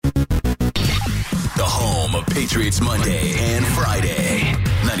Patriots Monday and Friday.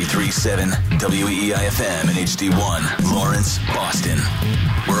 93.7 WEEI-FM and HD1, Lawrence, Boston.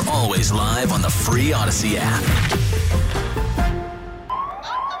 We're always live on the free Odyssey app.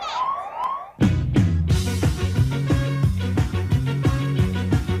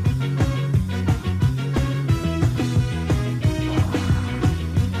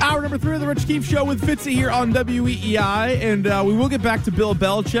 Hour number 3 of the Rich Keefe Show with Fitzy here on WEEI, and we will get back to Bill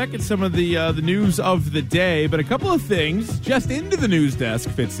Belichick and some of the news of the day, but a couple of things just into the news desk,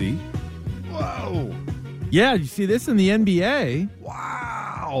 Fitzy. Whoa. Yeah, you see this in the NBA?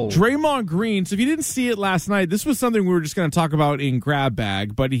 Wow. Draymond Green, so if you didn't see it last night, this was something we were just going to talk about in Grab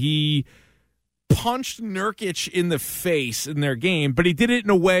Bag, but he punched Nurkic in the face in their game, but he did it in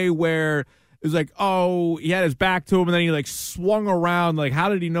a way where it was like, oh, he had his back to him, and then he, like, swung around. Like, how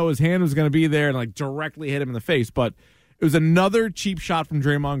did he know his hand was going to be there and, like, directly hit him in the face? But it was another cheap shot from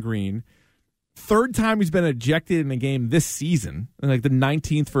Draymond Green. Third time he's been ejected in a game this season, and, like, the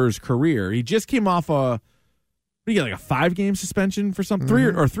 19th for his career. He just came off like a 5-game suspension for something?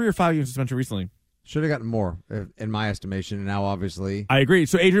 Mm-hmm. 3 or 5 game suspension recently. Should have gotten more, in my estimation, and now obviously. I agree.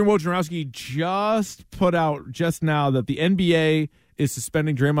 So Adrian Wojnarowski just put out just now that the NBA is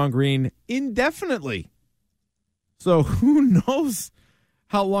suspending Draymond Green indefinitely. So who knows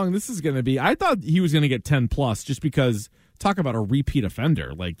how long this is going to be. I thought he was going to get 10 plus just because talk about a repeat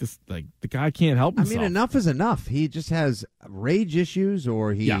offender. Like this, like the guy can't help himself. I mean, enough is enough. He just has rage issues,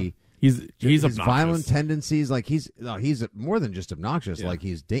 or he's his violent tendencies. Like he's more than just obnoxious. Yeah. Like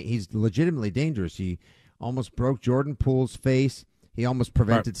he's legitimately dangerous. He almost broke Jordan Poole's face. He almost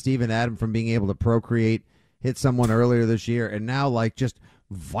prevented Steven Adams from being able to procreate. Hit someone earlier this year, and now like just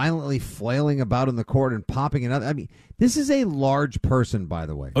violently flailing about in the court and popping another. I mean, this is a large person, by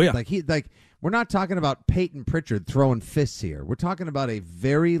the way. Oh yeah, like we're not talking about Peyton Pritchard throwing fists here. We're talking about a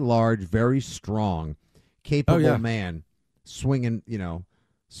very large, very strong, capable man swinging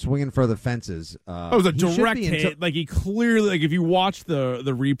for the fences. It was a direct hit. Like he clearly, like if you watch the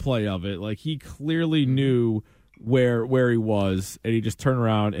replay of it, like he clearly knew where he was, and he just turned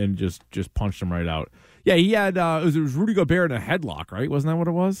around and just punched him right out. Yeah, he had it was Rudy Gobert in a headlock, right? Wasn't that what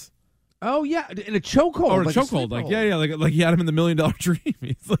it was? Oh yeah, in a chokehold. Or a chokehold, like like he had him in the $1 Million Dream.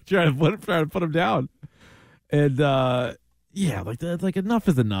 He's like trying to put him down, and like enough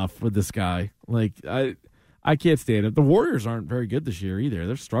is enough with this guy. Like I can't stand it. The Warriors aren't very good this year either.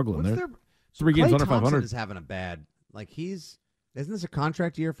 They're struggling. They're 3 games under 500. Is having a bad isn't this a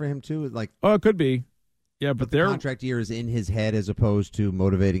contract year for him too? Like it could be. Yeah, but their contract year is in his head as opposed to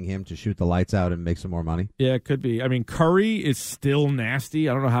motivating him to shoot the lights out and make some more money. Yeah, it could be. I mean, Curry is still nasty.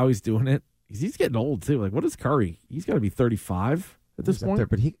 I don't know how he's doing it. He's getting old too. Like, what is Curry? He's got to be 35 at this point. There,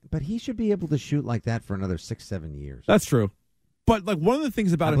 but he should be able to shoot like that for another 6-7 years. That's true. But like one of the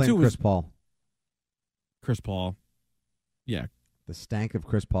things about it too Chris is Paul. Yeah, the stank of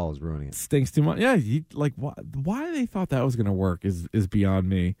Chris Paul is ruining it. Stinks too much. Yeah, why they thought that was going to work is beyond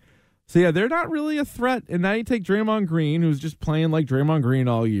me. So, yeah, they're not really a threat. And now you take Draymond Green, who's just playing like Draymond Green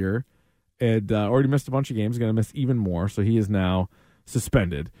all year, and already missed a bunch of games, going to miss even more. So he is now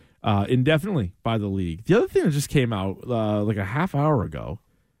suspended indefinitely by the league. The other thing that just came out like a half hour ago,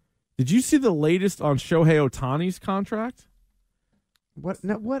 did you see the latest on Shohei Ohtani's contract? What?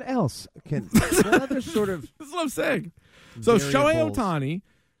 No, what else? What other sort of... This is what I'm saying. So Shohei Ohtani...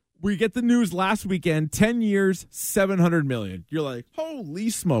 We get the news last weekend, 10 years, $700 million. You're like, holy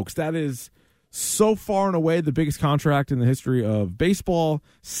smokes, that is so far and away the biggest contract in the history of baseball,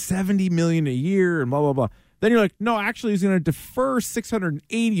 $70 million a year and blah, blah, blah. Then you're like, no, actually he's going to defer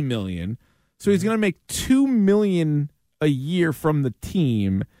 $680 million. So he's going to make $2 million a year from the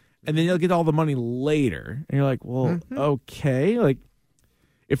team, and then he'll get all the money later. And you're like, well, okay. Like,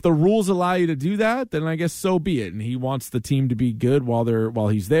 if the rules allow you to do that, then I guess so be it. And he wants the team to be good while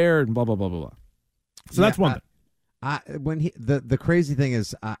he's there, and blah blah blah blah blah. So that's one thing. The crazy thing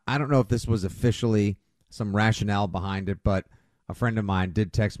is, I don't know if this was officially some rationale behind it, but a friend of mine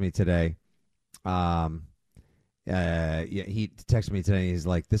did text me today. He texted me today. And he's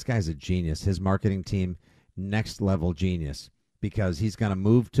like, "This guy's a genius. His marketing team, next level genius, because he's going to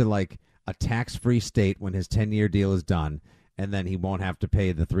move to like a tax-free state when his 10-year deal is done." And then he won't have to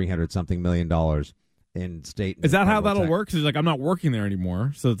pay the $300-something million in state. Is that how that'll work? Because he's like, I'm not working there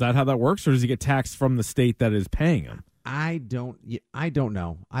anymore. So is that how that works, or does he get taxed from the state that is paying him? I don't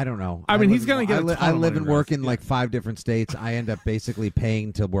know. I mean, he's going to get. I live and work in like 5 different states. I end up basically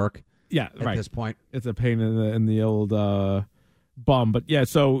paying to work. Yeah, at this point, it's a pain in the old bum. But yeah,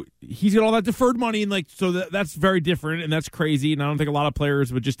 so he's got all that deferred money, and like, so that's very different, and that's crazy. And I don't think a lot of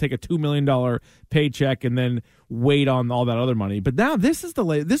players would just take a $2 million paycheck and then wait on all that other money. But now this is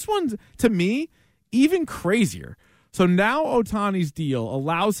this one to me even crazier. So now Ohtani's deal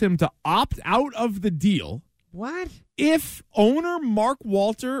allows him to opt out of the deal. What? If owner Mark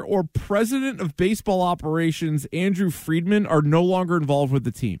Walter or president of baseball operations Andrew Friedman are no longer involved with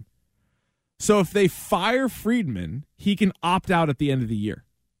the team. So if they fire Friedman, he can opt out at the end of the year.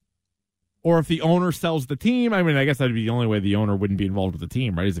 Or if the owner sells the team, I mean, I guess that'd be the only way the owner wouldn't be involved with the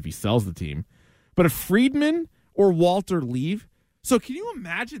team, right, is if he sells the team. But if Friedman or Walter leave, so can you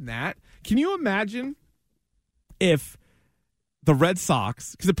imagine that? Can you imagine if the Red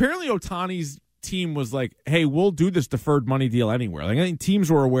Sox, because apparently Ohtani's team was like, hey, we'll do this deferred money deal anywhere. Like, I think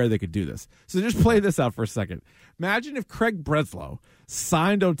teams were aware they could do this. So just play this out for a second. Imagine if Craig Breslow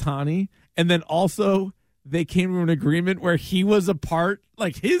signed Ohtani and then also they came to an agreement where he was a part,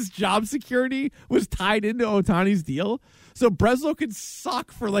 like his job security was tied into Ohtani's deal. So Breslow could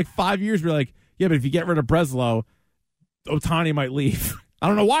suck for like 5 years. Be like, yeah, but if you get rid of Breslow, Ohtani might leave. I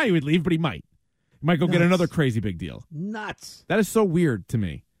don't know why he would leave, but he might. He might go get another crazy big deal. Nuts. That is so weird to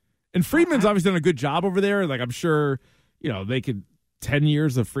me. And Friedman's obviously done a good job over there. Like, I'm sure, they could, 10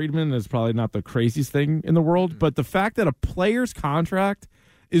 years of Friedman is probably not the craziest thing in the world. But the fact that a player's contract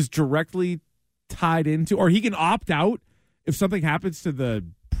is directly tied into, or he can opt out if something happens to the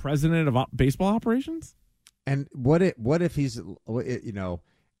president of baseball operations. And what if he's,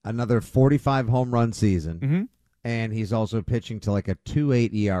 another 45 home run season, and he's also pitching to like a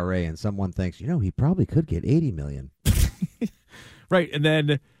 2.8 ERA, and someone thinks, he probably could get $80 million. Right, and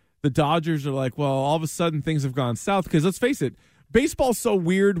then the Dodgers are like, well, all of a sudden things have gone south because let's face it, baseball's so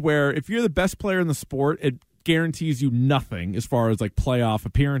weird where if you're the best player in the sport, it guarantees you nothing as far as like playoff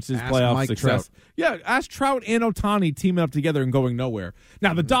appearances, playoff Mike success. Trout. Yeah, ask Trout and Ohtani teaming up together and going nowhere.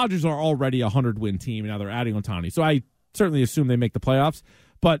 Now, the Dodgers are already a 100-win team, and now they're adding Ohtani. So I certainly assume they make the playoffs.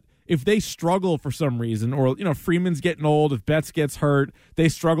 But if they struggle for some reason, or, Freeman's getting old, if Betts gets hurt, they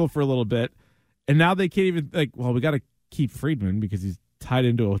struggle for a little bit, and now they can't even, we got to keep Friedman because he's tied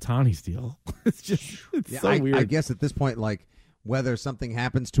into Ohtani's deal. It's so weird. I guess at this point, whether something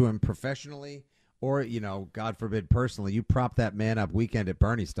happens to him professionally or, God forbid, personally, you prop that man up Weekend at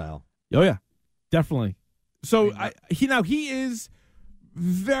Bernie style. Oh, yeah, definitely. So he is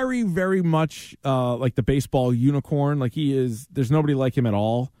very, very much like the baseball unicorn. Like he is, there's nobody like him at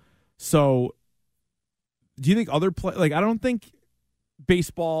all. So do you think I don't think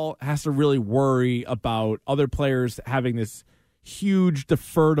baseball has to really worry about other players having this huge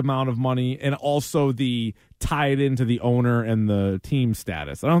deferred amount of money and also the tied into the owner and the team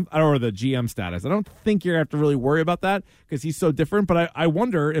status. Or the GM status. I don't think you're going to have to really worry about that because he's so different, but I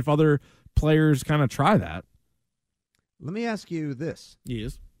wonder if other players kind of try that. Let me ask you this.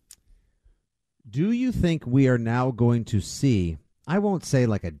 Yes. Do you think we are now going to see, I won't say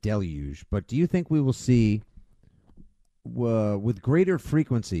like a deluge, but do you think we will see with greater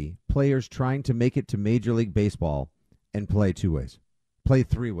frequency players trying to make it to Major League Baseball and play two ways, play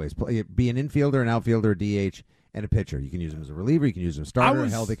three ways, be an infielder, an outfielder, a DH, and a pitcher? You can use them as a reliever, you can use them as starter.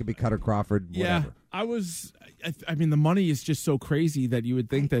 Hell, they could be Cutter Crawford, whatever. Yeah, I mean, the money is just so crazy that you would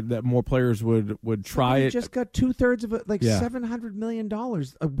think that more players would try it. Just got 2/3 of it, $700 million.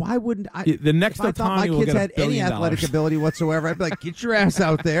 Why wouldn't I? The next if I thought my kids had any athletic ability whatsoever, I'd be like, get your ass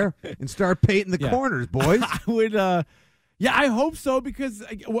out there and start painting the corners, boys. I would. Yeah, I hope so because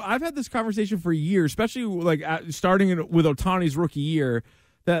I've had this conversation for years, especially starting with Ohtani's rookie year,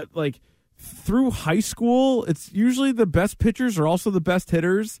 that through high school, it's usually the best pitchers are also the best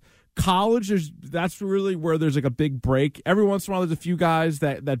hitters. College, that's really where there's a big break. Every once in a while, there's a few guys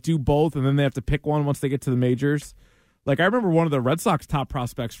that do both, and then they have to pick one once they get to the majors. I remember one of the Red Sox top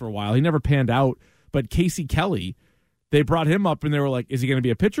prospects for a while. He never panned out, but Casey Kelly, they brought him up, and they were like, is he going to be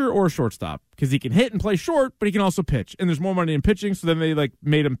a pitcher or a shortstop? Because he can hit and play short, but he can also pitch. And there's more money in pitching, so then they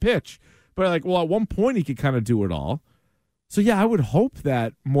made him pitch. But at one point, he could kind of do it all. So, yeah, I would hope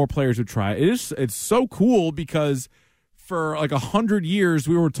that more players would try it. It's so cool because for 100 years,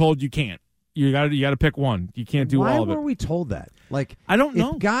 we were told you can't. You got to pick one. You can't do all of it. Why were we told that? I don't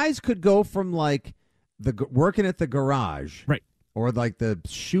know. If guys could go from working at the garage, right, or the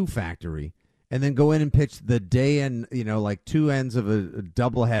shoe factory, and then go in and pitch the day and two ends of a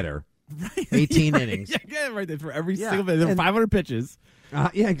double header, right. 18 right. innings. Yeah, right there for every single day. 500 pitches.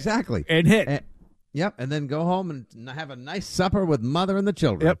 Yeah, exactly. And hit. Yep, and then go home and have a nice supper with mother and the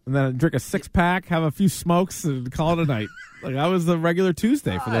children. Yep, and then drink a 6-pack, have a few smokes, and call it a night. That was the regular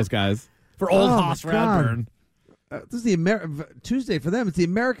Tuesday for those guys. For old Hoss Radburn. This is the Tuesday for them. It's the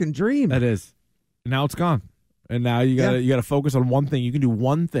American dream. That is. Now it's gone. And now you gotta focus on one thing. You can do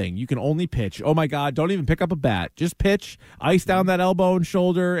one thing. You can only pitch. Oh my God! Don't even pick up a bat. Just pitch. Ice down that elbow and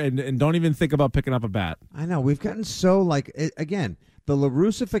shoulder, and don't even think about picking up a bat. I know we've gotten so again. the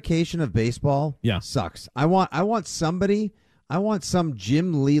LaRussification of baseball sucks. I want some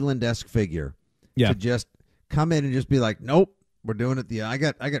Jim Leland-esque figure to just come in and just be like, nope, we're doing it. I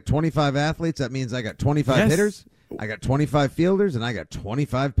got 25 athletes. That means I got 25 hitters, I got 25 fielders, and I got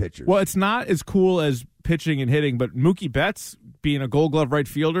 25 pitchers. Well, it's not as cool as pitching and hitting, but Mookie Betts being a Gold Glove right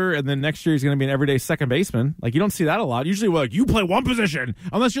fielder, and then next year he's going to be an everyday second baseman. Like, you don't see that a lot. Usually, like, you play one position,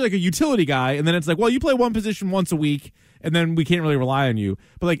 unless you're like a utility guy, and then it's like, well, you play one position once a week, and then we can't really rely on you.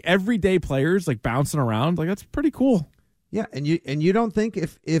 But like everyday players, like bouncing around, like that's pretty cool. Yeah, and you don't think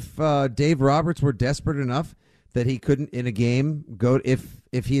if Dave Roberts were desperate enough that he couldn't in a game go if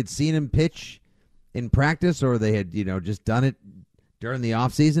he had seen him pitch in practice, or they had just done it during the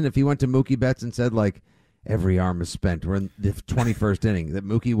offseason, if he went to Mookie Betts and said, like, every arm is spent, we're in the 21st inning, that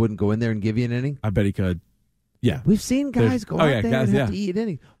Mookie wouldn't go in there and give you an inning? I bet he could. Yeah. We've seen guys go out there and have to eat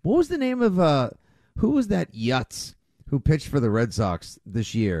innings. What was the name of who was that Yutz who pitched for the Red Sox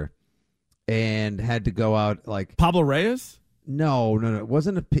this year and had to go out like Pablo Reyes? No. It was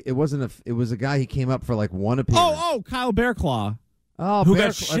a guy he came up for like one appearance. Oh, Kyle Bearclaw. Oh, who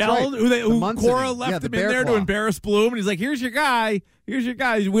got shelled? Right. Who Cora left him in there to embarrass Bloom, and he's like, "Here's your guy. We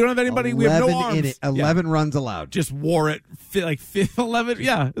don't have anybody. We have no arms. 11 runs allowed. Just wore it like 11.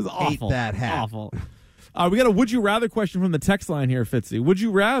 Yeah, it was awful. Hate that hat. Awful. We got a would you rather question from the text line here, Fitzy. Would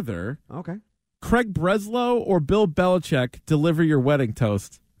you rather Craig Breslow or Bill Belichick deliver your wedding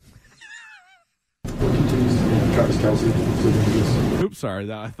toast? Travis Kelce. Oops,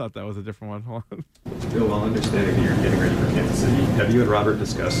 sorry. I thought that was a different one. Hold on. Bill, while understanding that you're getting ready for Kansas City, have you and Robert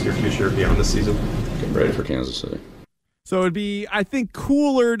discussed your future beyond this season? Getting ready for Kansas City. So it'd be, I think,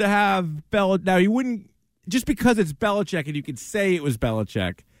 cooler to have Belichick. Now, you wouldn't, just because it's Belichick and you could say it was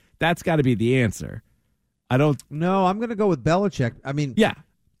Belichick, that's got to be the answer. No, I'm going to go with Belichick. I mean,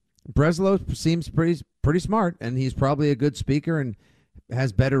 Breslow seems pretty smart, and he's probably a good speaker and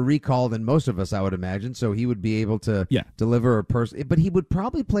has better recall than most of us, I would imagine. So he would be able to deliver a person, but he would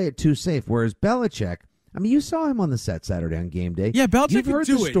probably play it too safe. Whereas Belichick, I mean, you saw him on the set Saturday on game day. Yeah, Belichick You've heard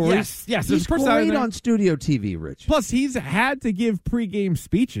can do the stories. Yes, he's great on studio TV, Rich. Plus, he's had to give pregame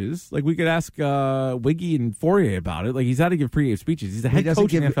speeches. Like, we could ask Wiggy and Fourier about it. Like, he's had to give pregame speeches. He's a head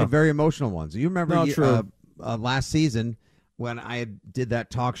coach in the NFL. Very emotional ones. You remember last season when I did that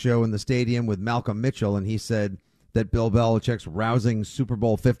talk show in the stadium with Malcolm Mitchell, and he said that Bill Belichick's rousing Super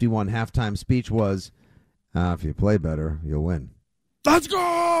Bowl 51 halftime speech was, if you play better, you'll win. Let's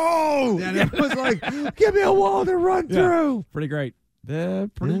go! And it was like, give me a wall to run through. Pretty great.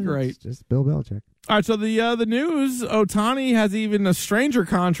 Great. Just Bill Belichick. All right, so the news, Ohtani has even a stranger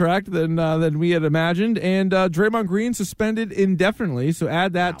contract than we had imagined, and Draymond Green suspended indefinitely, so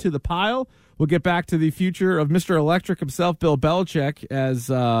add that to the pile. We'll get back to the future of Mr. Electric himself, Bill Belichick, as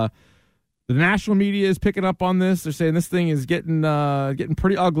the national media is picking up on this. They're saying this thing is getting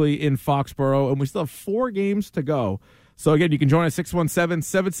pretty ugly in Foxborough, and we still have 4 games to go. So, again, you can join us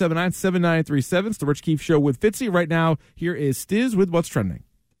 617-779-7937. It's the Rich Keefe Show with Fitzy. Right now, here is Stiz with What's Trending.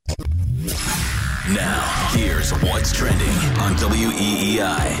 Now, here's What's Trending on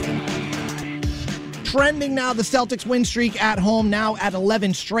WEEI. Trending now, the Celtics win streak at home now at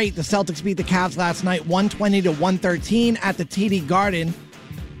 11 straight. The Celtics beat the Cavs last night 120-113 at the TD Garden.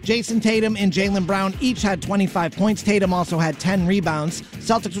 Jason Tatum and Jaylen Brown each had 25 points. Tatum also had 10 rebounds.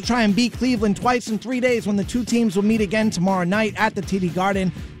 Celtics will try and beat Cleveland twice in 3 days when the two teams will meet again tomorrow night at the TD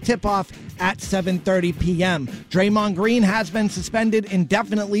Garden. Tip-off at 7:30 p.m. Draymond Green has been suspended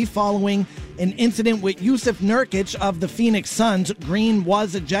indefinitely following an incident with Jusuf Norkic of the Phoenix Suns. Green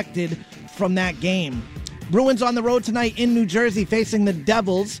was ejected from that game. Bruins on the road tonight in New Jersey facing the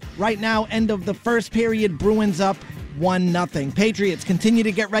Devils. Right now, end of the first period, Bruins up 1-0. Patriots continue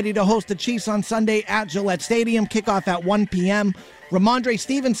to get ready to host the Chiefs on Sunday at Gillette Stadium. Kickoff at 1 p.m. Ramondre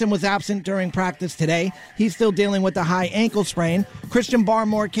Stevenson was absent during practice today. He's still dealing with a high ankle sprain. Christian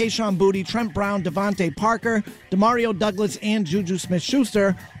Barmore, Kayshon Boutte, Trent Brown, Devontae Parker, Demario Douglas, and Juju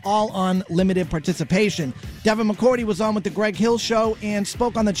Smith-Schuster all on limited participation. Devin McCourty was on with the Greg Hill Show and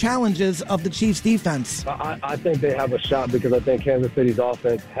spoke on the challenges of the Chiefs' defense. I think they have a shot because I think Kansas City's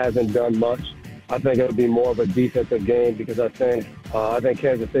offense hasn't done much. I think it'll be more of a defensive game because I think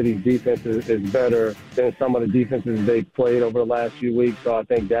Kansas City's defense is better than some of the defenses they've played over the last few weeks. So I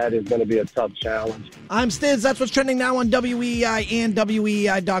think that is going to be a tough challenge. I'm Stiz. That's what's trending now on WEEI and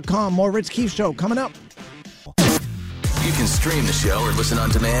WEEI.com. More Rich Keefe Show coming up. You can stream the show or listen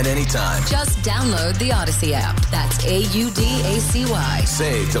on demand anytime. Just download the Odyssey app. That's AUDACY.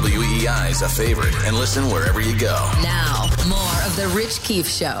 Save WEEI as a favorite and listen wherever you go. Now, more of the Rich Keefe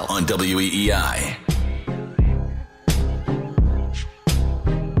Show on WEEI.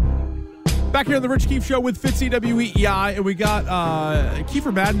 Back Back here on the Rich Keefe Show with Fitzy, WEEI, and we got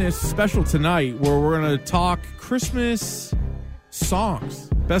Kiefer Madness special tonight where we're going to talk Christmas songs,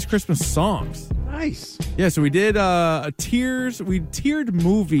 best Christmas songs. Nice. Yeah, so we did tiered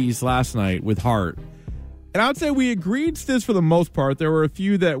movies last night with Heart. And I would say we agreed to this for the most part. There were a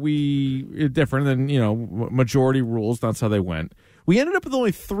few that we different than, majority rules. That's how they went. We ended up with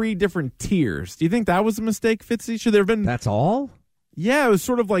only 3 different tiers. Do you think that was a mistake, Fitzy? Should there have been... That's all? Yeah, it was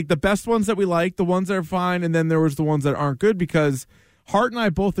sort of like the best ones that we like, the ones that are fine, and then there was the ones that aren't good because Hart and I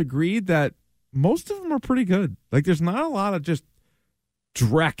both agreed that most of them are pretty good. Like, there's not a lot of just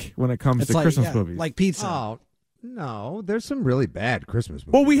dreck when it comes to Christmas movies. Like pizza. Oh, no. There's some really bad Christmas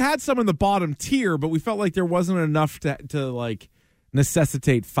movies. Well, we had some in the bottom tier, but we felt like there wasn't enough to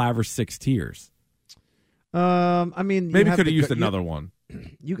necessitate 5 or 6 tiers. Maybe could have used another one.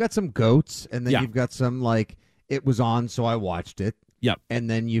 You got some goats, and then you've got some, it was on, so I watched it. Yep. And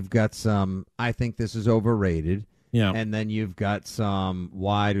then you've got some, I think this is overrated. Yeah. And then you've got some,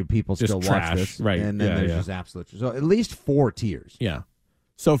 why do people just still trash. watch this? Right. And then there's just absolute. So at least 4 tiers. Yeah.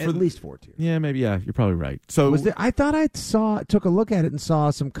 So for at least 4 tiers. Yeah, maybe. Yeah, you're probably right. So I thought took a look at it and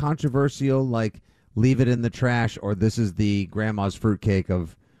saw some controversial, leave it in the trash, or this is the grandma's fruitcake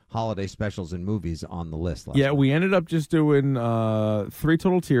of holiday specials and movies on the list. Yeah, we ended up just doing 3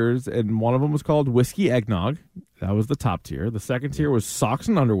 total tiers, and one of them was called Whiskey Eggnog. That was the top tier. The second tier was socks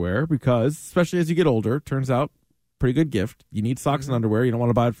and underwear because, especially as you get older, turns out pretty good gift. You need socks and underwear. You don't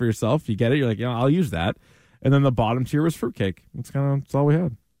want to buy it for yourself. You get it. You're like, I'll use that. And then the bottom tier was fruitcake. That's all we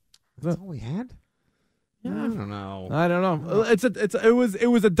had. That's all we had? Yeah. I don't know. It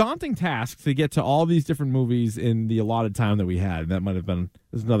was a daunting task to get to all these different movies in the allotted time that we had. That might have been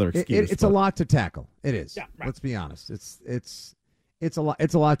another excuse. It's a lot to tackle. It is. Yeah, right. Let's be honest. It's a lot.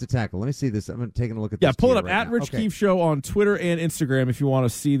 It's a lot to tackle. Let me see this. I'm taking a look at this. Yeah, pull it up right at now. Rich Keefe Show on Twitter and Instagram if you want to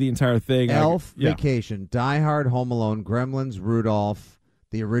see the entire thing. Elf, Vacation, Die Hard, Home Alone, Gremlins, Rudolph,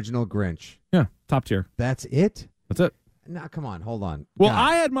 the original Grinch. Yeah, top tier. That's it? That's it. No, come on, hold on. Well, God.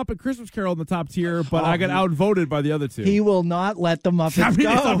 I had Muppet Christmas Carol in the top tier, but I got outvoted by the other 2. He will not let the Muppets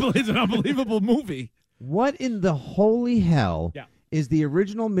go. It's an unbelievable movie. What in the holy hell is the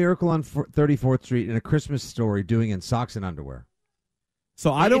original Miracle on 34th Street in A Christmas Story doing in socks and underwear?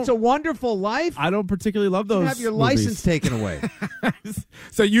 So It's a Wonderful Life. I don't particularly love those. You have your movies. license taken away.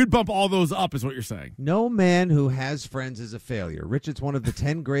 So you'd bump all those up, is what you're saying. No man who has friends is a failure. Rich, it's one of the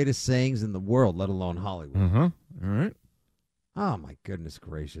 10 greatest sayings in the world, let alone Hollywood. All right. Oh, my goodness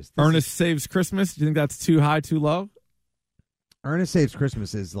gracious. Ernest Saves Christmas. Do you think that's too high, too low? Ernest Saves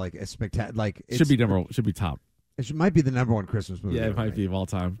Christmas is a spectacular. Should be top. It might be the number 1 Christmas movie. Yeah, it might be of all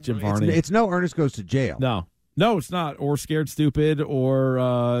time. Jim Varney. It's no Ernest Goes to Jail. No, it's not. Or Scared Stupid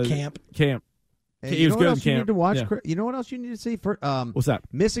or Camp. Hey, you know what else you need to watch? Yeah. You know what else you need to see? What's that?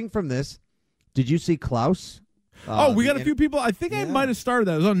 Missing from this. Did you see Klaus? We got a few people. I think I might have started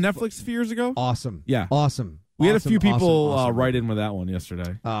that. It was on Netflix a few years ago. Awesome. Yeah. Awesome. We had a few people write in with that one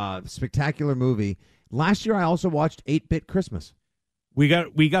yesterday. Spectacular movie. Last year, I also watched 8-Bit Christmas. We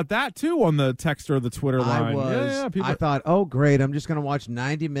got that too on the text or the Twitter line. I thought, oh great, I'm just going to watch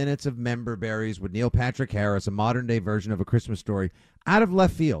 90 minutes of Member Berries with Neil Patrick Harris, a modern day version of A Christmas Story, out of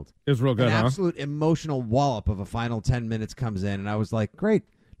left field. It was real good. An absolute emotional wallop of a final 10 minutes comes in, and I was like, great.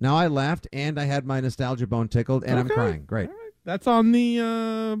 Now I laughed and I had my nostalgia bone tickled, and I'm crying. Great. Right. That's on the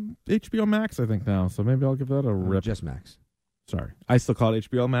HBO Max, I think now. So maybe I'll give that a rip. Just Max. Sorry, I still call it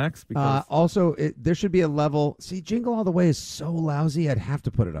HBO Max because also there should be a level. See, Jingle All the Way is so lousy. I'd have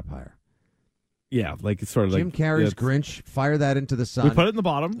to put it up higher. Yeah, like it's sort of Jim Carrey's Grinch. Fire that into the sun. We put it in the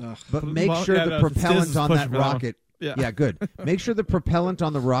bottom, but make sure the propellant on that rocket. Yeah, good. Make sure the propellant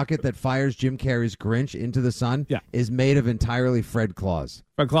on the rocket that fires Jim Carrey's Grinch into the sun is made of entirely Fred Claus.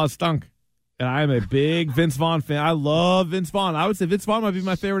 Fred Claus stunk. And I am a big Vince Vaughn fan. I love Vince Vaughn. I would say Vince Vaughn might be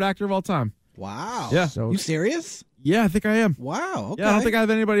my favorite actor of all time. Wow. Yeah. You serious? Yeah, I think I am. Wow. Okay. Yeah, I don't think I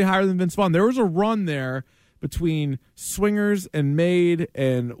have anybody higher than Vince Vaughn. There was a run there between Swingers and Maid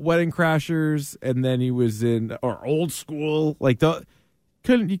and Wedding Crashers, and then he was in Old School.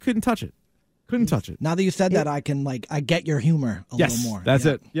 You couldn't touch it. Couldn't touch it. Now that you said that, I get your humor a little more. That's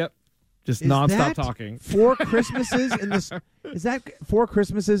it. Yep. Just nonstop talking. 4 Christmases in this. Is that 4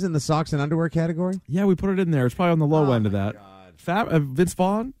 Christmases in the socks and underwear category? Yeah, we put it in there. It's probably on the low end of that. Vince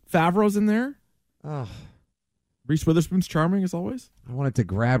Vaughn, Favreau's in there. Reese Witherspoon's charming as always. I wanted to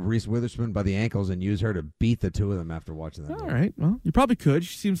grab Reese Witherspoon by the ankles and use her to beat the two of them after watching that. All right. Well, you probably could.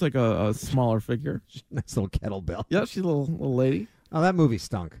 She seems like a smaller figure. Nice little kettlebell. Yeah, she's a little lady. Oh, that movie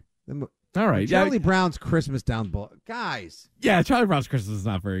stunk. All right. Charlie Brown's Christmas Down guys. Yeah, Charlie Brown's Christmas is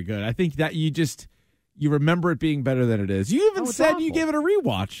not very good. I think that you remember it being better than it is. You even said you gave it a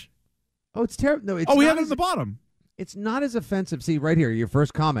rewatch. Oh, it's terrible. No, it's we not have it at the bottom. It's not as offensive. See, right here, your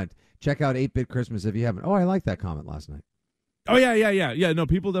first comment. Check out 8-Bit Christmas if you haven't. Oh, I like that comment last night. Oh, yeah. No,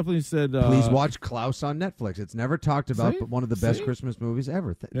 people definitely said... Please watch Klaus on Netflix. It's never talked about, but one of the best See? Christmas movies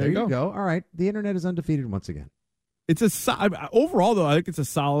ever. There you you go. All right. The internet is undefeated once again. It's overall, though, I think it's a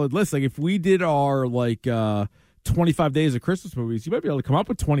solid list. Like, if we did our, 25 days of Christmas movies, you might be able to come up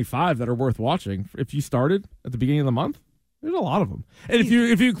with 25 that are worth watching. If you started at the beginning of the month, there's a lot of them. And if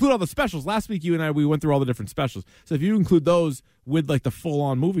you include all the specials, last week you and I, we went through all the different specials. So if you include those with, the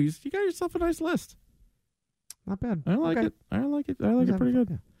full-on movies, you got yourself a nice list. Not bad. I like it. I like it pretty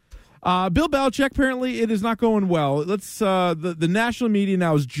good. Yeah. Bill Belichick, apparently it is not going well. Let's the national media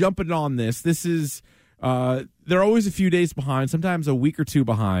now is jumping on this. This is they're always a few days behind, sometimes a week or two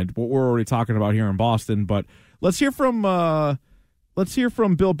behind what we're already talking about here in Boston. But let's hear from Bill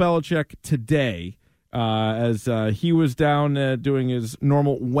Belichick today as he was down doing his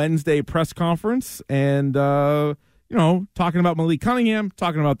normal Wednesday press conference and talking about Malik Cunningham,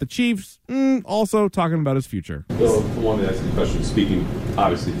 talking about the Chiefs, also talking about his future. Bill, I wanted to ask you a question, speaking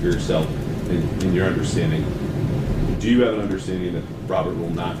obviously for yourself and your understanding. Do you have an understanding that Robert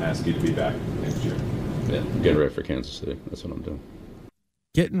will not ask you to be back next year? Yeah, I'm getting ready for Kansas City. That's what I'm doing.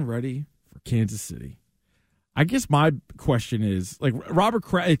 Getting ready for Kansas City. I guess my question is, Robert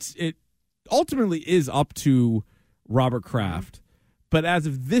Kraft, it ultimately is up to Robert Kraft, but as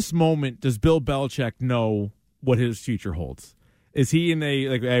of this moment, does Bill Belichick know what his future holds? Is he in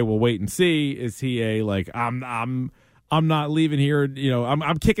a hey, we'll wait and see? Is he a I'm not leaving here,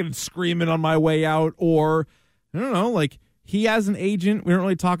 I'm kicking and screaming on my way out? Or I don't know, he has an agent. We don't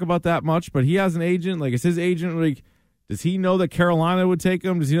really talk about that much, but he has an agent. Is his agent does he know that Carolina would take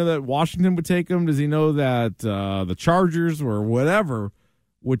him? Does he know that Washington would take him? Does he know that the Chargers or whatever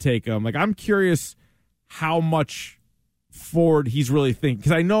would take him? I'm curious how much forward he's really thinking,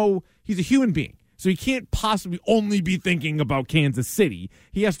 because I know he's a human being. So he can't possibly only be thinking about Kansas City.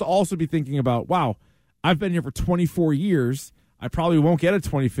 He has to also be thinking about, wow, I've been here for 24 years. I probably won't get a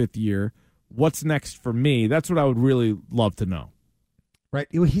 25th year. What's next for me? That's what I would really love to know. Right.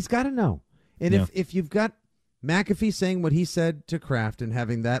 He's got to know. And if you've got McAfee saying what he said to Kraft and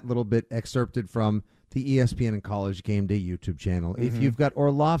having that little bit excerpted from the ESPN and College Game Day YouTube channel, if you've got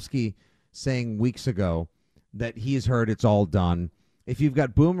Orlovsky saying weeks ago that he's heard it's all done, if you've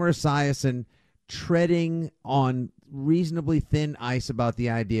got Boomer Esiason treading on reasonably thin ice about the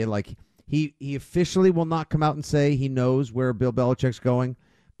idea, he officially will not come out and say he knows where Bill Belichick's going,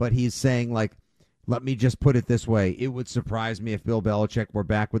 but he's saying, let me just put it this way. It would surprise me if Bill Belichick were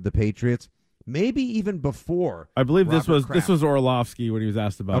back with the Patriots, maybe even before. I believe Robert this was Orlovsky when he was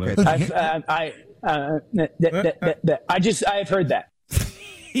asked about it. I've hered that.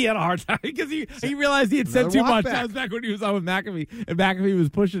 He had a hard time because he realized he had said too much. That was back when he was on with McAfee, and McAfee was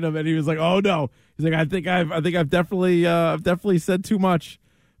pushing him, and he was like, "Oh no!" He's like, "I think I've definitely said too much."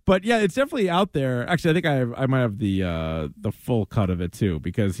 But yeah, it's definitely out there. Actually, I think I might have the full cut of it too,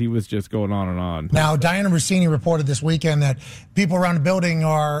 because he was just going on and on. Now, Diana Rossini reported this weekend that people around the building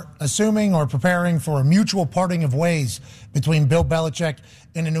are assuming or preparing for a mutual parting of ways between Bill Belichick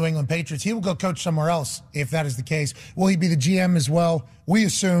and the New England Patriots. He will go coach somewhere else if that is the case. Will he be the GM as well? We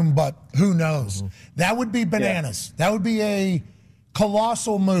assume, but who knows? That would be bananas. Yeah. That would be a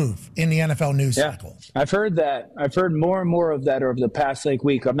colossal move in the NFL news cycle. I've heard that. I've heard more and more of that over the past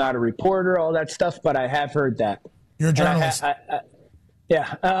week. I'm not a reporter, all that stuff, but I have heard that. You're a journalist. I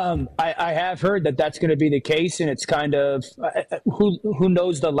have heard that that's going to be the case, and it's kind of who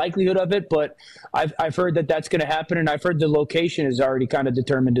knows the likelihood of it, but I've heard that that's going to happen, and I've heard the location is already kind of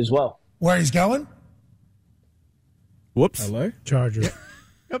determined as well. Where he's going? Whoops. LA? Chargers.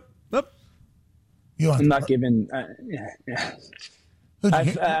 Yep. I'm not giving.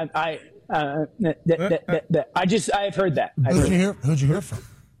 I've heard that. Who'd you hear from?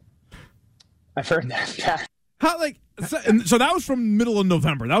 I've heard that. So that was from middle of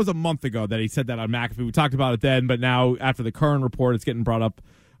November. That was a month ago that he said that on McAfee. We talked about it then, but now after the Curran report, it's getting brought up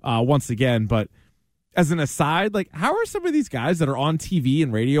once again. But as an aside, how are some of these guys that are on TV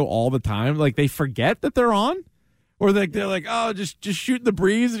and radio all the time, they forget that they're on? Or they're like, oh, just shoot the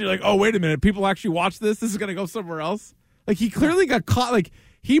breeze. And you're like, oh, wait a minute. People actually watch this. This is going to go somewhere else. He clearly got caught.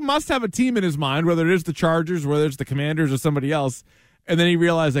 He must have a team in his mind, whether it is the Chargers, whether it's the Commanders or somebody else. And then he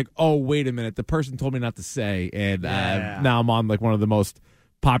realized, oh, wait a minute. The person told me not to say. And now I'm on one of the most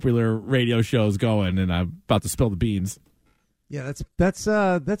popular radio shows going, and I'm about to spill the beans. Yeah, that's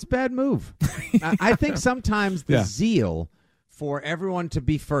a bad move. I think sometimes the zeal for everyone to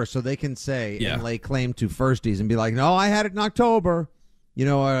be first so they can say and lay claim to firsties and be like, no, I had it in October.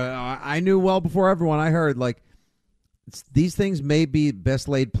 I knew well before everyone. I heard these things may be best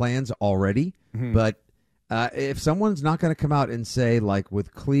laid plans already, but if someone's not going to come out and say, like,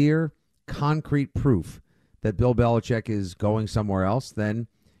 with clear, concrete proof that Bill Belichick is going somewhere else, then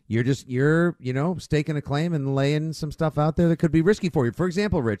you're staking a claim and laying some stuff out there that could be risky for you. For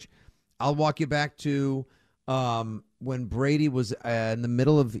example, Rich, I'll walk you back to when Brady was in the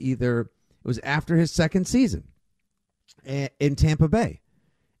middle of it was after his second season in Tampa Bay.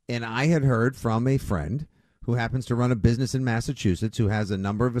 And I had heard from a friend who happens to run a business in Massachusetts, who has a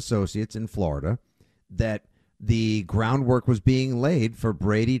number of associates in Florida, that the groundwork was being laid for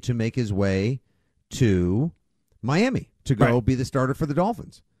Brady to make his way to Miami to go be the starter for the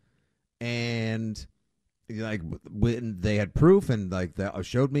Dolphins. And like when they had proof and like they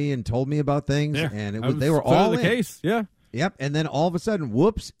showed me and told me about things, and they were all the in. case. Yeah. Yep. And then all of a sudden,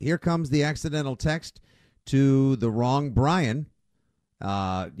 whoops, here comes the accidental text to the wrong Brian,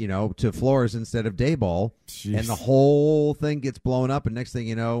 to Flores instead of Dayball. Jeez. And the whole thing gets blown up. And next thing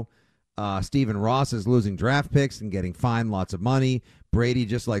you know, Stephen Ross is losing draft picks and getting fined lots of money. Brady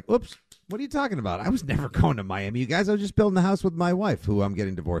just like, oops, what are you talking about? I was never going to Miami, you guys. I was just building a house with my wife, who I'm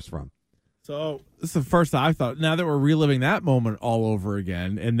getting divorced from. So this is the first I thought. Now that we're reliving that moment all over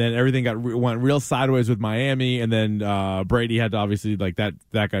again, and then everything went real sideways with Miami, and then Brady had to obviously that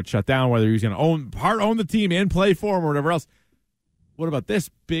got shut down. Whether he was going to own the team and play for him or whatever else. What about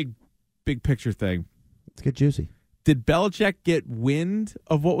this big picture thing? Let's get juicy. Did Belichick get wind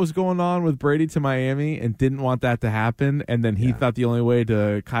of what was going on with Brady to Miami and didn't want that to happen, and then he thought the only way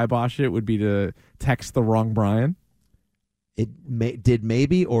to kibosh it would be to text the wrong Brian? Did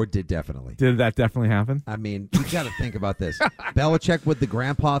maybe or did definitely? Did that definitely happen? I mean, you got to think about this. Belichick with the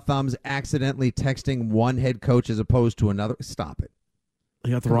grandpa thumbs accidentally texting one head coach as opposed to another. Stop it.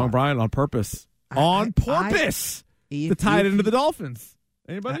 He got the wrong Brian on purpose. On purpose to tie it into the Dolphins.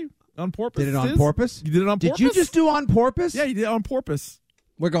 Anybody? On purpose. Did it on purpose? You did it on purpose? Did you just do on purpose? Yeah, you did it on purpose.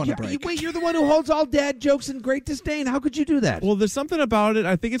 We're going to break. Wait, you're the one who holds all dad jokes in great disdain. How could you do that? Well, there's something about it.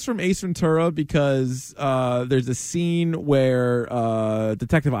 I think it's from Ace Ventura because there's a scene where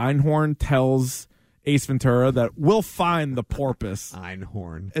Detective Einhorn tells Ace Ventura that we'll find the porpoise.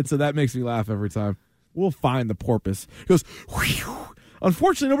 Einhorn. And so that makes me laugh every time. We'll find the porpoise. He goes, whew.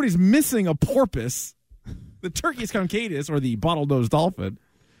 Unfortunately, nobody's missing a porpoise. The Turkey's concatus, or the bottlenose dolphin.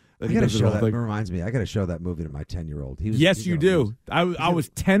 I got to show that. It reminds me, I got to show that movie to my 10-year-old. Yes, you do. I was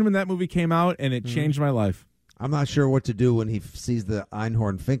 10 when that movie came out, and it changed my life. I'm not sure what to do when he sees the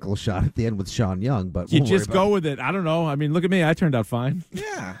Einhorn Finkel shot at the end with Sean Young, but you just go with it. I don't know. I mean, look at me. I turned out fine.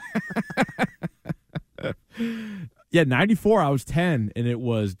 Yeah. Yeah, 94, I was 10, and it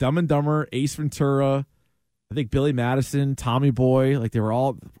was Dumb and Dumber, Ace Ventura, I think Billy Madison, Tommy Boy, like they were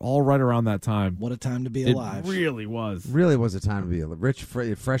all right around that time. What a time to be alive. It really was. Really was a time to be alive. Rich,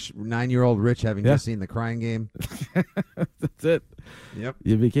 fresh 9-year-old Rich having just seen The Crying Game. That's it. Yep.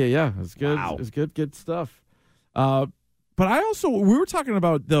 It was good. Wow. It was good stuff. But we were talking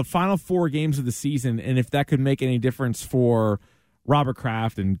about the final 4 games of the season and if that could make any difference for Robert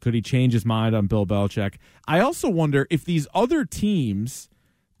Kraft and could he change his mind on Bill Belichick. I also wonder if these other teams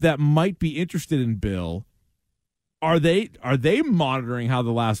that might be interested in Bill, are they monitoring how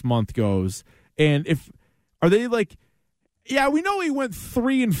the last month goes? And are they like, yeah, we know he went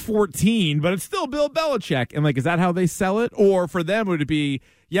 3-14, but it's still Bill Belichick. And like, is that how they sell it? Or for them, would it be,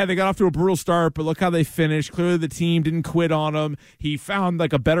 yeah, they got off to a brutal start, but look how they finished. Clearly the team didn't quit on him. He found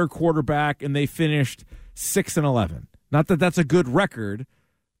like a better quarterback and they finished 6-11. Not that that's a good record,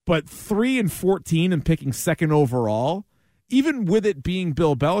 but 3-14 and picking second overall, even with it being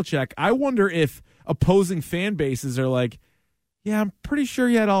Bill Belichick, I wonder if opposing fan bases are like, yeah, I'm pretty sure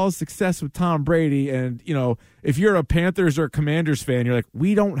you had all the success with Tom Brady. And, you know, if you're a Panthers or Commanders fan, you're like,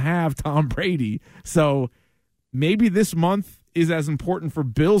 we don't have Tom Brady. So maybe this month is as important for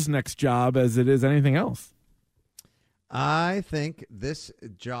Bill's next job as it is anything else. I think this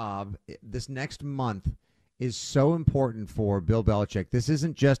job, this next month, is so important for Bill Belichick. This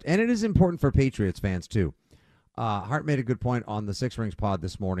isn't just, and it is important for Patriots fans too. Hart made a good point on the Six Rings pod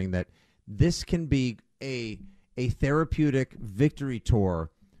this morning that this can be a therapeutic victory tour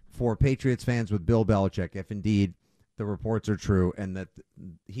for Patriots fans with Bill Belichick, if indeed the reports are true and that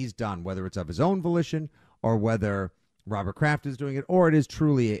he's done, whether it's of his own volition or whether Robert Kraft is doing it, or it is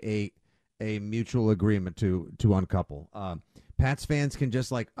truly a mutual agreement to uncouple. Pats fans can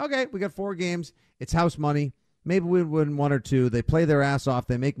just like, okay, we got 4 games. It's house money. Maybe we win 1 or 2. They play their ass off.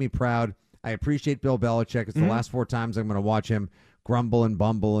 They make me proud. I appreciate Bill Belichick. It's the last 4 times I'm going to watch him grumble and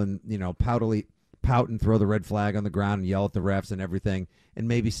bumble and, pout and throw the red flag on the ground and yell at the refs and everything, and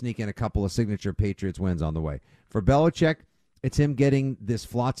maybe sneak in a couple of signature Patriots wins on the way. For Belichick, It's him getting this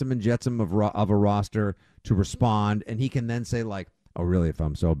flotsam and jetsam of a roster to respond, and he can then say, like, oh, really, if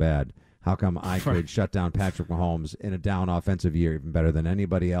I'm so bad, how come I could shut down Patrick Mahomes in a down offensive year even better than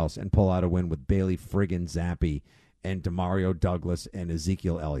anybody else and pull out a win with Bailey friggin' Zappi and Demario Douglas and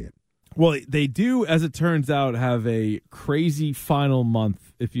Ezekiel Elliott? Well, they do, as it turns out, have a crazy final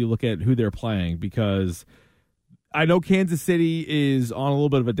month if you look at who they're playing, because I know Kansas City is on a little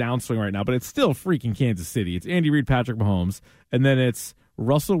bit of a downswing right now, but it's still freaking Kansas City. It's Andy Reid, Patrick Mahomes, and then it's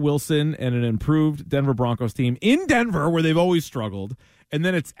Russell Wilson and an improved Denver Broncos team in Denver, where they've always struggled, and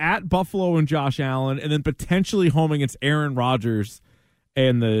then it's at Buffalo and Josh Allen, and then potentially home against Aaron Rodgers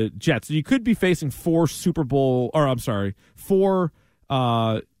and the Jets. So you could be facing four Super Bowl Super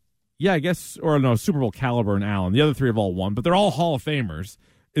Bowl caliber and Allen. The other three have all won, but they're all Hall of Famers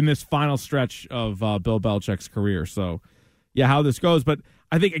in this final stretch of Bill Belichick's career. So, yeah, how this goes. But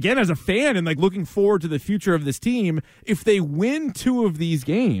I think, again, as a fan and like looking forward to the future of this team, if they win 2 of these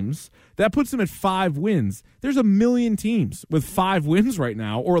games, that puts them at 5 wins. There's a million teams with 5 wins right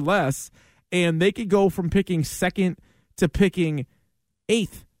now or less, and they could go from picking 2nd to picking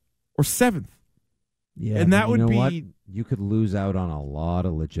 8th or 7th. Yeah, and that would be what? You could lose out on a lot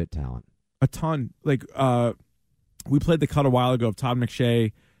of legit talent. A ton. Like we played the cut a while ago of Todd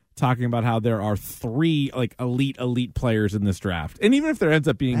McShay talking about how there are 3 like elite players in this draft, and even if there ends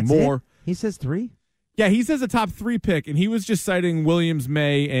up being That's more, it? He says 3. Yeah, he says a top 3 pick, and he was just citing Williams,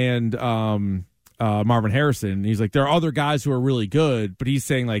 May, and Marvin Harrison. He's like, there are other guys who are really good, but he's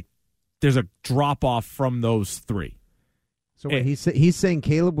saying like there's a drop off from those 3. So wait, he's saying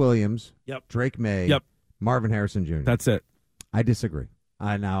Caleb Williams, yep, Drake May, yep, Marvin Harrison Jr. That's it. I disagree.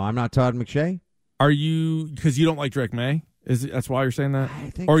 Now, I'm not Todd McShay. Are you, because you don't like Drake May? That's why you're saying that? I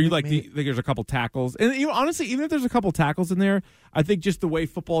think, or you think there's a couple tackles? And honestly, even if there's a couple tackles in there, I think just the way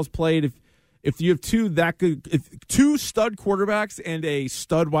football is played, if you have 2 stud quarterbacks and a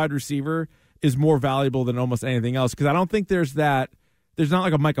stud wide receiver is more valuable than almost anything else. Because I don't think there's not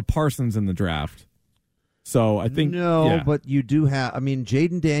like a Micah Parsons in the draft. So I think but you do have. I mean,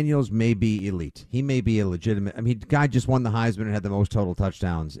 Jaden Daniels may be elite. He may be a legitimate. I mean, guy just won the Heisman and had the most total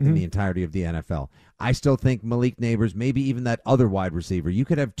touchdowns in the entirety of the NFL. I still think Malik Neighbors, maybe even that other wide receiver. You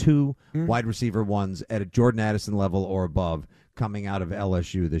could have 2 wide receiver ones at a Jordan Addison level or above coming out of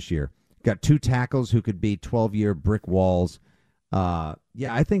LSU this year. Got 2 tackles who could be 12-year brick walls. I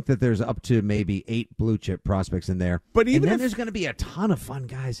think that there's up to maybe 8 blue chip prospects in there. But even then there's going to be a ton of fun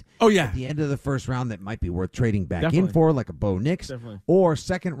guys. Oh yeah, at the end of the first round that might be worth trading back Definitely. in for, like a Bo Nix, Definitely. or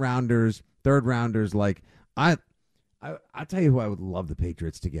second rounders, third rounders. Like I'll tell you who I would love the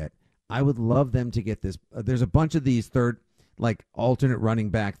Patriots to get. I would love them to get this. There's a bunch of these alternate running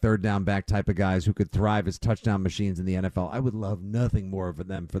back, third down back type of guys who could thrive as touchdown machines in the NFL. I would love nothing more for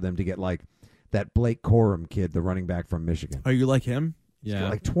them to get like that Blake Corum kid, the running back from Michigan. Oh, you like him? Yeah.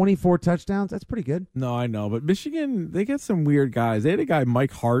 Like 24 touchdowns. That's pretty good. No, I know. But Michigan, they get some weird guys. They had a guy,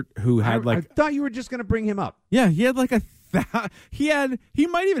 Mike Hart, who had I thought you were just going to bring him up. Yeah, he had like he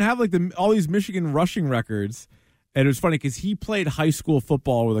might even have like all these Michigan rushing records. And it was funny because he played high school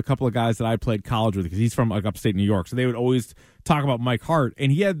football with a couple of guys that I played college with because he's from like upstate New York. So they would always talk about Mike Hart.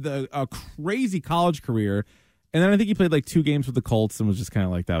 And he had a crazy college career. And then I think he played like 2 games with the Colts and was just kind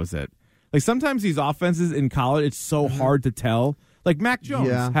of like, that was it. Like sometimes these offenses in college, it's so hard to tell. Like Mac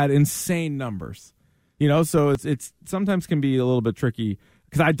Jones had insane numbers, so it's sometimes can be a little bit tricky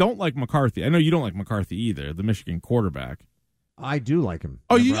because I don't like McCarthy. I know you don't like McCarthy either, the Michigan quarterback. I do like him.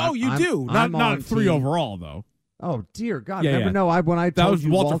 Oh, you do. Not 3 overall though. Oh dear God! Yeah, Never know. When I told that was you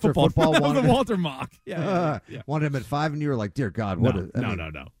Walter football that was the Walter mock. Yeah. Wanted him at 5, and you were like, "Dear God, no.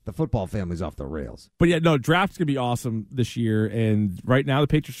 The football family's off the rails." But yeah, no, draft's gonna be awesome this year, and right now the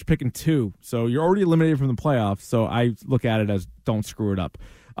Patriots are picking 2, so you're already eliminated from the playoffs. So I look at it as don't screw it up.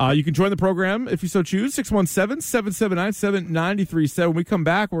 You can join the program if you so choose. 617-779-7937. When we come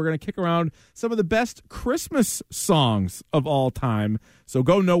back, we're going to kick around some of the best Christmas songs of all time. So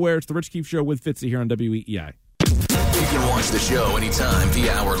go nowhere. It's the Rich Keefe Show with Fitzy here on WEEI. You can watch the show anytime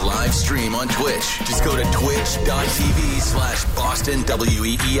via our live stream on Twitch. Just go to twitch.tv/Boston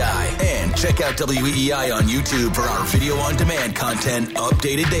WEEI and check out WEEI on YouTube for our video on demand content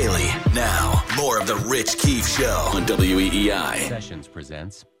updated daily. Now, more of the Rich Keefe Show on WEEI. Sessions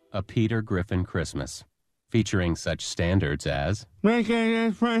presents A Peter Griffin Christmas, featuring such standards as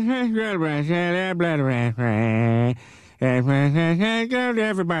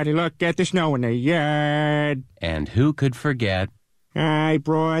everybody look at the snow in the yard. And who could forget I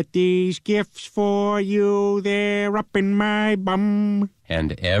brought these gifts for you, they're up in my bum.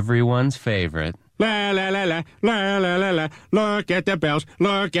 And everyone's favorite La la la la la la la la. Look at the bells,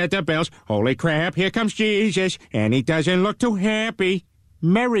 look at the bells. Holy crap, here comes Jesus, and he doesn't look too happy.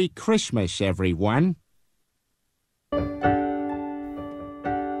 Merry Christmas, everyone.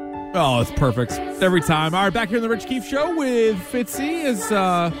 Oh, it's perfect every time. All right, back here in the Rich Keefe Show with Fitzy. It's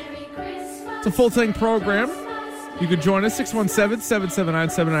a full-time program. You can join us,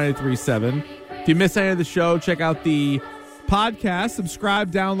 617-779-7937. If you miss any of the show, check out the podcast.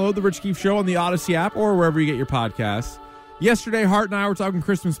 Subscribe, download the Rich Keefe Show on the Odyssey app or wherever you get your podcasts. Yesterday, Hart and I were talking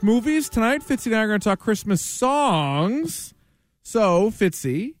Christmas movies. Tonight, Fitzy and I are going to talk Christmas songs. So,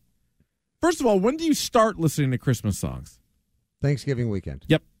 Fitzy, first of all, when do you start listening to Christmas songs? Thanksgiving weekend.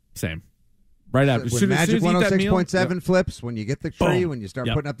 Yep, same. Right after. When Magic 106.7 flips, yep. when you get the tree, Boom. when you start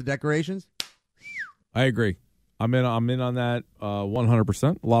putting up the decorations. I agree. I'm in on that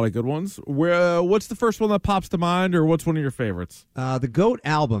 100%. A lot of good ones. What's the first one that pops to mind, or what's one of your favorites? The GOAT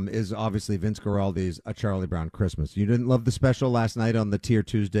album is obviously Vince Guaraldi's A Charlie Brown Christmas. You didn't love the special last night on the Tier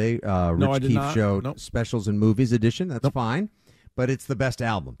Tuesday Rich Keefe Show Specials and Movies edition. That's fine, but it's the best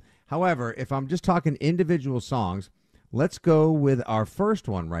album. However, if I'm just talking individual songs, let's go with our first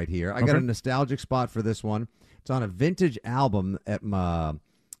one right here. I got a nostalgic spot for this one. It's on a vintage album at my...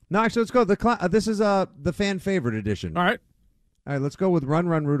 No, actually, let's go. This is the fan favorite edition. All right, let's go with Run,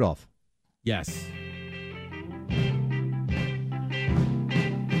 Run, Rudolph. Yes.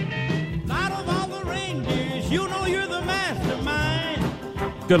 Out of all the reindeers, you know you're the mastermind.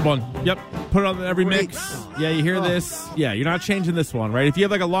 Good one. Yep. Put it on every mix. Yeah, you hear this. Yeah, you're not changing this one, right? If you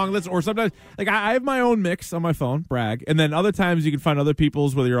have like a long list, or sometimes, like I have my own mix on my phone, brag, and then other times you can find other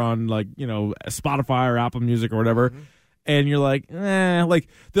people's, whether you're on like Spotify or Apple Music or whatever. Mm-hmm. And you're like, like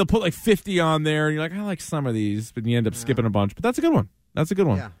they'll put like 50 on there, and you're like, I like some of these, but you end up skipping a bunch. But that's a good one. That's a good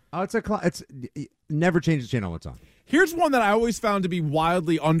one. Yeah. Oh, it's never change the channel. It's on. Here's one that I always found to be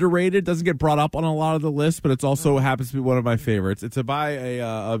wildly underrated. Doesn't get brought up on a lot of the lists, but it's also happens to be one of my favorites. It's by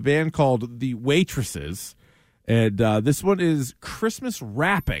a band called The Waitresses, and this one is Christmas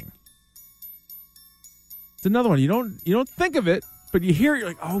Rapping. It's another one. You don't think of it, but you hear it, you're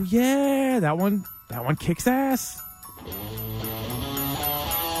like, oh yeah, that one kicks ass.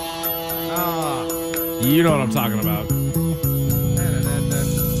 You know what I'm talking about.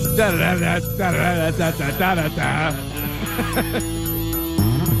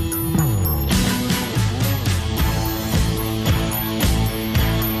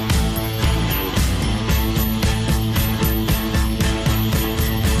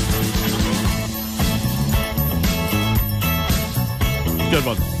 Good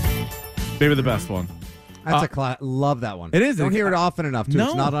one. Maybe the best one. That's love that one. It is. Don't hear it often enough, too. No.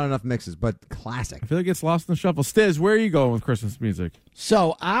 It's not on enough mixes, but classic. I feel like it's lost in the shuffle. Stiz, where are you going with Christmas music?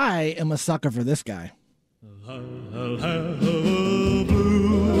 So I am a sucker for this guy. I'll have a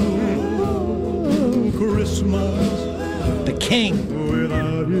blue Christmas. The King.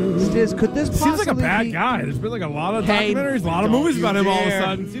 Stiz, could this possibly seems like a bad guy. There's been like a lot of documentaries, a lot of movies about him all of a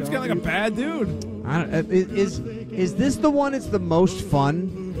sudden. Seems kind of like a bad dude. Is this the one it's the most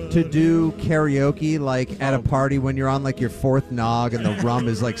fun to do karaoke, like at a party when you're on like your fourth nog and the rum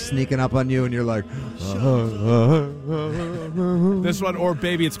is like sneaking up on you and you're like this one, or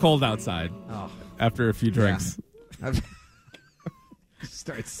Baby It's Cold Outside after a few drinks. Yeah.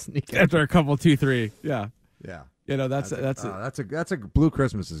 Start sneaking after a couple 2-3. Yeah. That's a Blue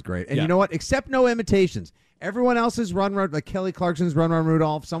Christmas is great. And you know what, except no imitations, everyone else's Run like Kelly Clarkson's Run Run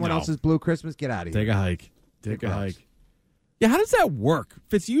Rudolph, someone else's Blue Christmas, get out of here. Take a hike. Yeah, how does that work?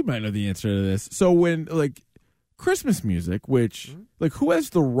 Fitz, you might know the answer to this. So when, like, Christmas music, which, like, who has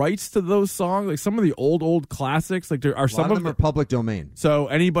the rights to those songs? Like, some of the old classics, like, some of them are public domain. So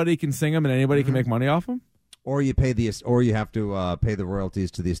anybody can sing them and anybody can make money off them? Or you have to pay the royalties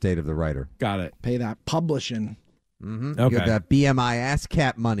to the estate of the writer. Got it. Pay that publishing. Mm-hmm. Okay. You got that BMI ass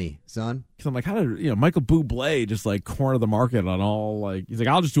cap money, son. Because I'm like, how did Michael Bublé just like corner the market on all, like, he's like,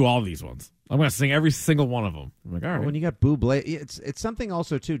 I'll just do all these ones. I'm going to sing every single one of them. I'm like, all right. When you got Bublé, it's something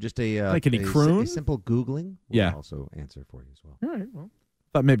also too. Just like, can he croon? A simple Googling will also answer for you as well. All right. Well,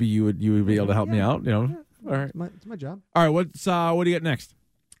 thought maybe you would be able to help me out. All right. It's my job. All right. What do you get next?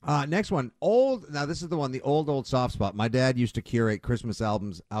 Next one, old. Now this is the one, the old soft spot. My dad used to curate Christmas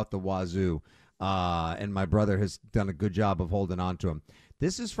albums out the wazoo. And my brother has done a good job of holding on to them.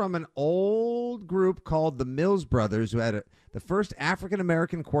 This is from an old group called the Mills Brothers, who had the first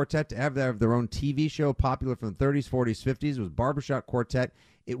African-American quartet to have their own TV show, popular from the 30s, 40s, 50s. It was Barbershop Quartet.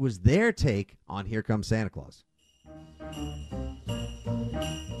 It was their take on Here Comes Santa Claus.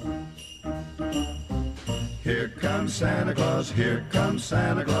 Here comes Santa Claus,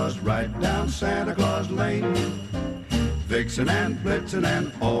 right down Santa Claus Lane. Vixen and Blitzen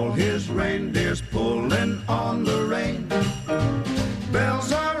and all his reindeers pulling on the rein.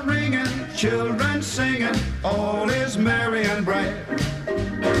 Bells are ringing, children singing, all is merry and bright.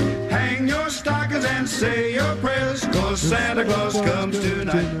 Hang your stockings and say your prayers, 'cause Santa Claus comes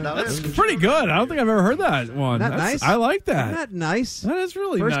tonight. That's pretty good. I don't think I've ever heard that one. Isn't that nice? I like that. Isn't that nice? That is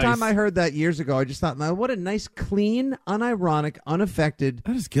really First nice. time I heard that years ago, I just thought, now what a nice, clean, unironic, unaffected.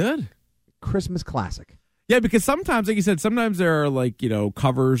 That is good. Christmas classic. Yeah, because sometimes, like you said, sometimes there are like,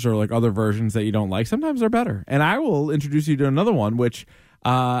 covers or like other versions that you don't like. Sometimes they're better. And I will introduce you to another one, which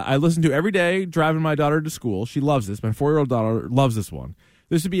I listen to every day driving my daughter to school. She loves this. My 4-year-old daughter loves this one.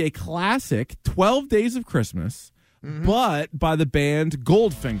 This would be a classic 12 Days of Christmas, but by the band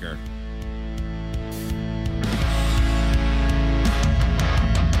Goldfinger.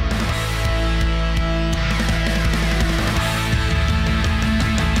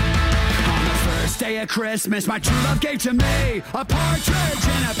 Day of Christmas, my true love gave to me a partridge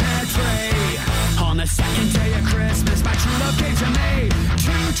in a pear tree. On the second day of Christmas, my true love gave to me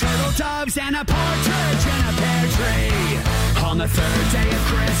 2 turtle doves and a partridge in a pear tree. On the third day of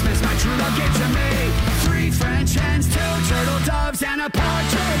Christmas, my true love gave to me 3 French hens, 2 turtle doves and a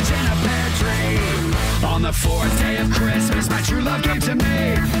partridge in a pear tree. On the fourth day of Christmas, my true love gave to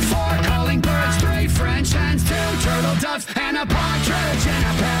me 4 calling birds, 3 French hens, 2 turtle doves and a partridge in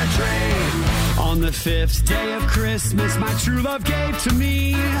a pear tree. On the 5th day of Christmas, my true love gave to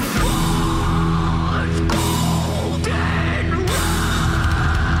me 1 golden rose,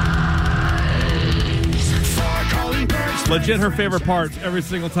 4 calling birds. Legit her favorite part every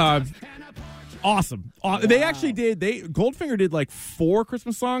single time. Awesome. They actually did. Goldfinger did like 4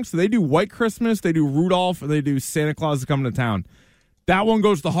 Christmas songs. So they do White Christmas, they do Rudolph, and they do Santa Claus is Coming to Town. That one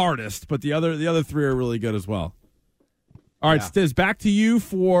goes the hardest, but the other 3 are really good as well. All right, Stiz, back to you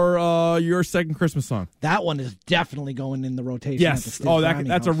for your second Christmas song. That one is definitely going in the rotation. Yes.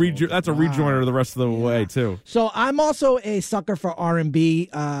 That's a rejoiner the rest of the way too. So I'm also a sucker for R&B.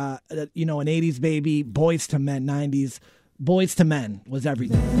 An 80s baby, Boys to Men, 90s. Boys to Men was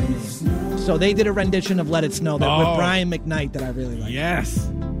everything. So they did a rendition of Let It Snow with Brian McKnight that I really like. Yes.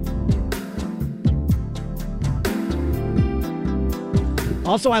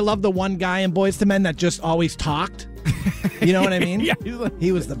 Also, I love the one guy in Boys to Men that just always talked. You know what I mean? Yeah,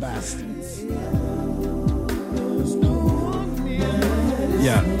 he was the best.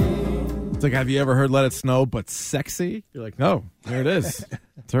 Yeah. It's like, have you ever heard Let It Snow, but sexy? You're like, no, there it is.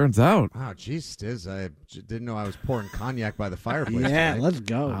 Turns out. Wow, geez, Stiz, I didn't know I was pouring cognac by the fireplace. Yeah, today. let's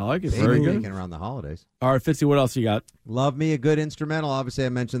go. I like it. Baby Very good. weekend around the holidays. All right, Fitzy, what else you got? Love me a good instrumental. Obviously, I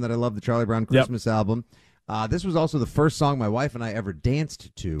mentioned that I love the Charlie Brown Christmas album. This was also the first song my wife and I ever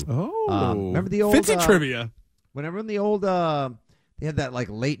danced to. Oh. Remember the old Fitzy trivia. Whenever in the old, they had that like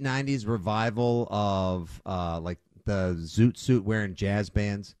late 90s revival of like the zoot suit wearing jazz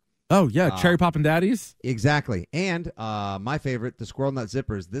bands. Oh, yeah, Cherry Poppin' Daddies? Exactly. And my favorite, the Squirrel Nut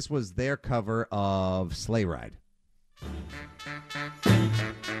Zippers, this was their cover of Sleigh Ride.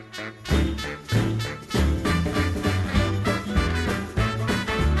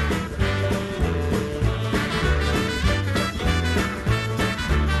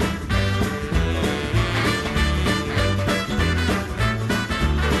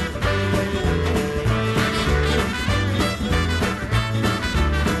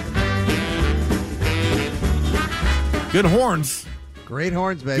 Good horns. Great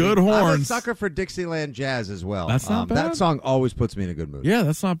horns, baby. Good I'm a horns. sucker for Dixieland jazz as well. That's not bad. That song always puts me in a good mood. Yeah,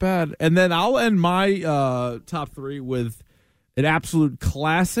 that's not bad. And then I'll end my top 3 with an absolute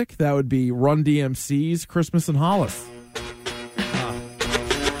classic. That would be Run DMC's Christmas in Hollis.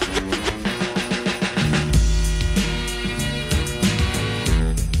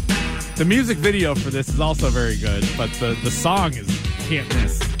 The music video for this is also very good, but the song is can't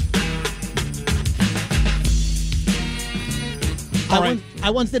miss. I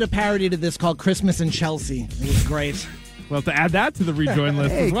once did a parody to this called Christmas in Chelsea. It was great. We'll have to add that to the rejoin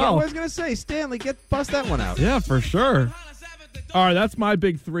list as well. I was going to say, Stanley, bust that one out. Yeah, for sure. All right, that's my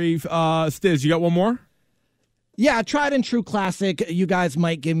big 3. Stiz, you got one more? Yeah, tried and true classic. You guys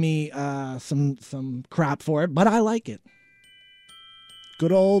might give me some crap for it, but I like it.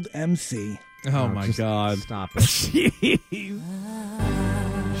 Good old MC. Oh my God. Stop it. Jeez.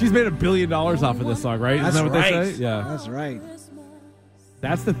 She's made $1 billion off of this song, right? That's Isn't that what right. they say? Yeah. That's right.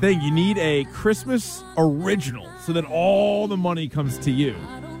 That's the thing. You need a Christmas original so that all the money comes to you.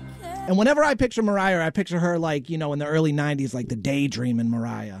 And whenever I picture Mariah, I picture her like, in the early 90s, like the daydreaming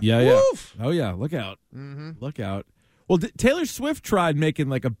Mariah. Yeah, Woof! yeah. Oh, yeah. Look out. Mm-hmm. Look out. Well, Taylor Swift tried making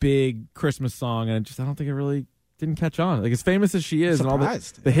like a big Christmas song, and I don't think it really didn't catch on. Like, as famous as she is and all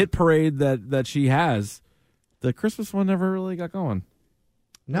the hit parade that she has, the Christmas one never really got going.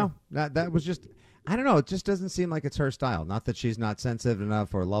 No, that was just, I don't know. It just doesn't seem like it's her style. Not that she's not sensitive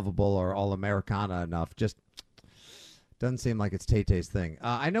enough or lovable or all Americana enough. Just doesn't seem like it's Tay-Tay's thing.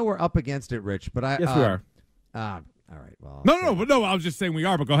 I know we're up against it, Rich, but Yes, we are. All right. Well, No. I was just saying we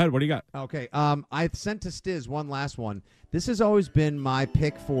are, but go ahead. What do you got? Okay. I sent to Stiz one last one. This has always been my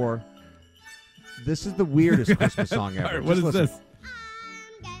pick for. This is the weirdest Christmas song ever. All right, what is this?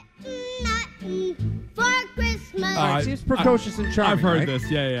 For Christmas. All right, it seems precocious and charming. I've heard right? this.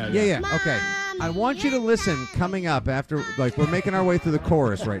 Yeah. Okay. I want you to listen coming up after, like, we're making our way through the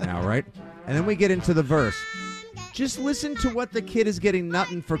chorus right now, right? And then we get into the verse. Just listen to what the kid is getting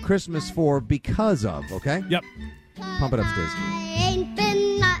nuttin' for Christmas for because of, okay? Yep. Pump it up, Stiz. I ain't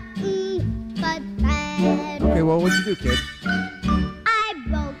been nothing but bad. Okay, well, what'd you do, kid? I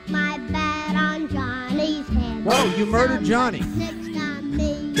broke my bat on Johnny's head. Whoa, you murdered Johnny. Snitched on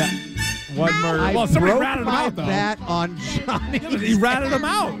me. Yeah. What murder? I Well, somebody broke ratted him my out, though. bat on Johnny. Yeah, but he ratted him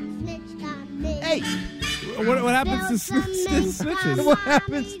out. Snitched on me. Hey, What happens to snitches? what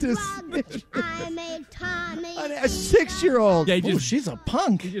happens to snitches? I made Tommy. A 6-year-old. Yeah, he Oh, just, she's a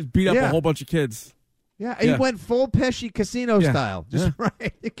punk. he just beat up Yeah. a whole bunch of kids. Yeah, he went full Pesci casino Yeah. style. Just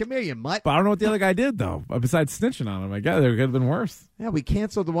right. Come here, you mutt. But I don't know what the other guy did, though, besides snitching on him. I guess there could have been worse. Yeah, we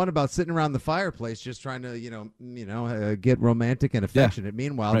canceled the one about sitting around the fireplace just trying to, get romantic and affectionate.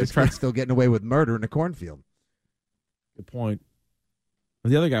 Meanwhile, this kid's still getting away with murder in a cornfield. Good point.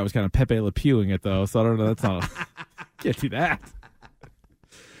 The other guy was kind of Pepe Le Pewing it, though, so I don't know. That's not. Can't do that.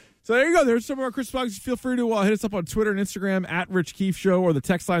 So there you go. There's some more Christmas songs. Feel free to hit us up on Twitter and Instagram at Rich Keefe Show or the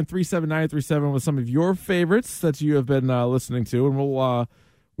text line 37937 with some of your favorites that you have been listening to, and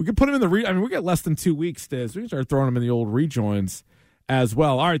we can put them in the. we get less than 2 weeks, Stiz. We can start throwing them in the old rejoins as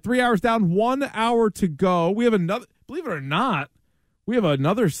well. All right, 3 hours down, 1 hour to go. We have another. Believe it or not, we have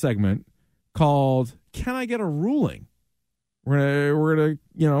another segment called "Can I Get a Ruling?" We're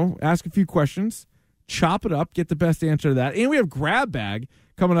gonna ask a few questions, chop it up, get the best answer to that, and we have Grab Bag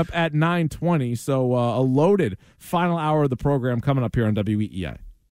coming up at 9:20. So a loaded final hour of the program coming up here on WEEI.